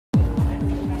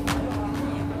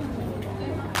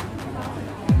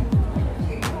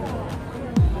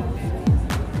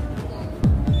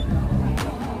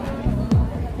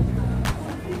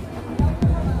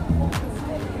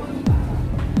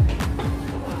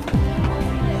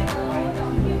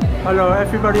Hello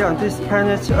everybody on this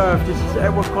planet Earth, this is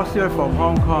Edward Cossier from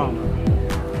Hong Kong.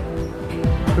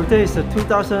 Today is the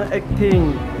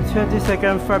 2018,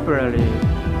 22nd February,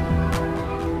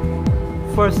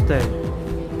 first day.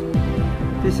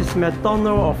 This is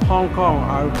MacDonald of Hong Kong.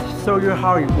 I'll show you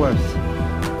how it works.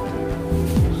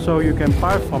 So you can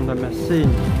buy from the machine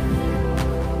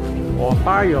or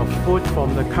buy your food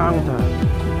from the counter.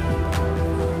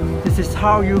 This is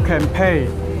how you can pay.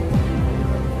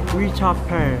 WeChat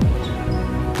Pay,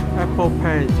 Apple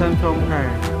Pay, Samsung Pay.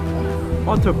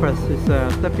 Octopus is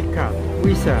a debit card,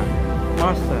 Visa,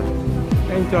 Master,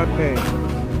 Android Pay,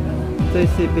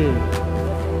 JCB.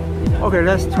 Okay,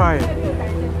 let's try it.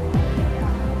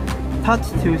 Touch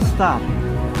to start.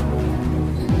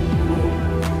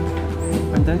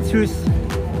 And then choose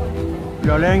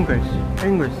your language,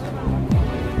 English.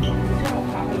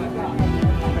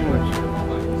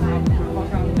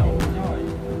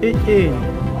 It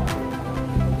in.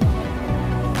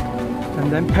 And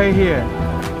then pay here.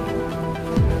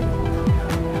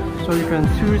 So you can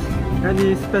choose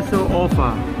any special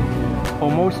offer,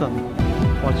 promotion,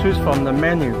 or choose from the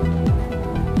menu.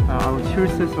 I will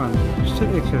choose this one,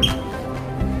 signature.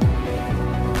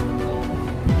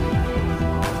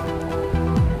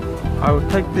 I will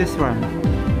take this one.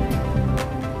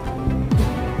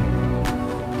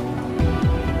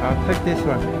 I'll take this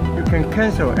one. You can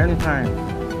cancel anytime.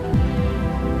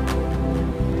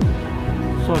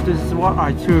 So this is what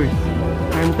I choose,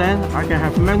 and then I can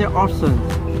have many options.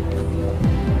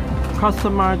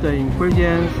 Customize the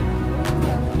ingredients,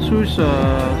 choose a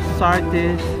side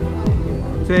dish,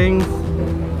 drinks,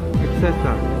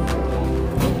 etc.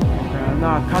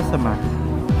 Now customize.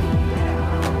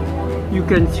 You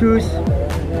can choose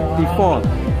default.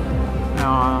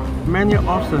 Many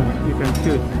options you can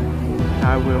choose.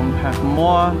 I will have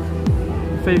more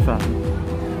favor.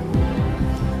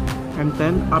 And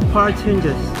then apply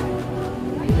changes.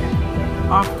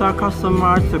 After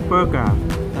customize the burger,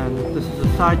 and this is the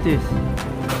side dish.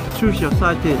 Choose your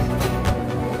side dish.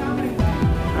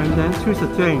 And then choose a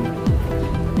drink.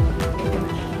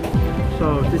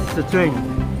 So this is the drink.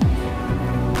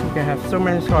 You can have so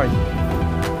many choices.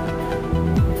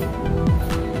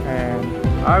 And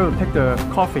I will take the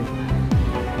coffee.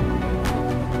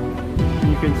 And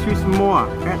you can choose more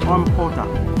add-on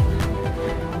product.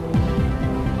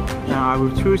 Now I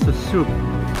will choose the soup,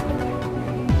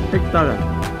 $8.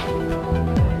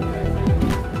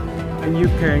 And you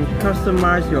can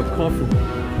customize your coffee.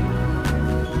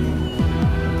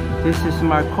 This is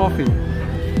my coffee.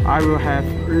 I will have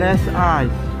less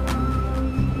ice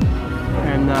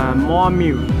and more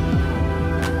milk.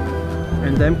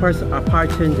 And then press apply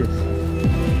changes.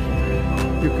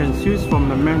 You can choose from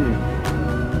the menu.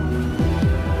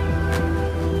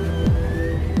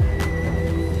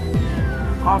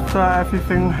 After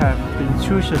everything has been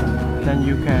chosen, then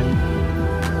you can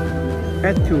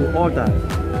add to order.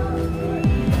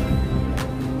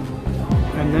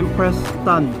 And then press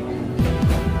done.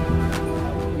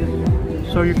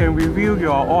 So you can review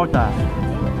your order.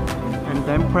 And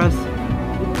then press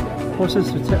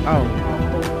process to check out.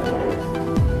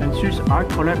 And choose I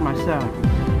collect myself.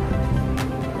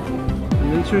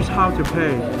 And then choose how to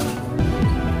pay.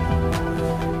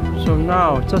 So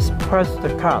now just press the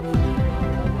card.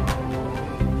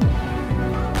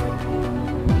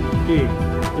 If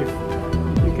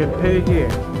you can pay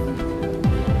here.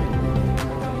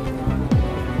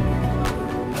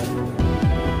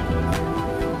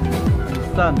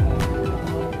 It's done.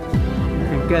 You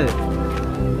can get it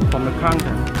from the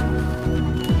counter.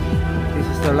 This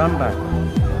is the number.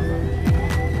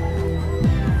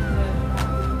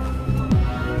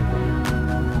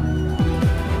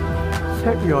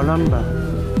 Check your number.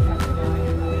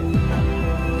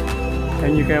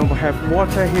 And you can have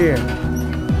water here.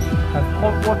 Have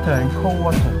hot water and cold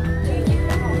water,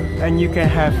 and you can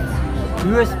have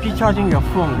USB charging your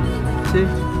phone. See?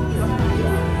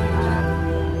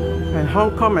 And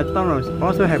Hong Kong McDonald's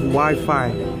also have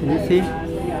Wi-Fi. Can you see?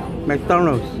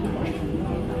 McDonald's.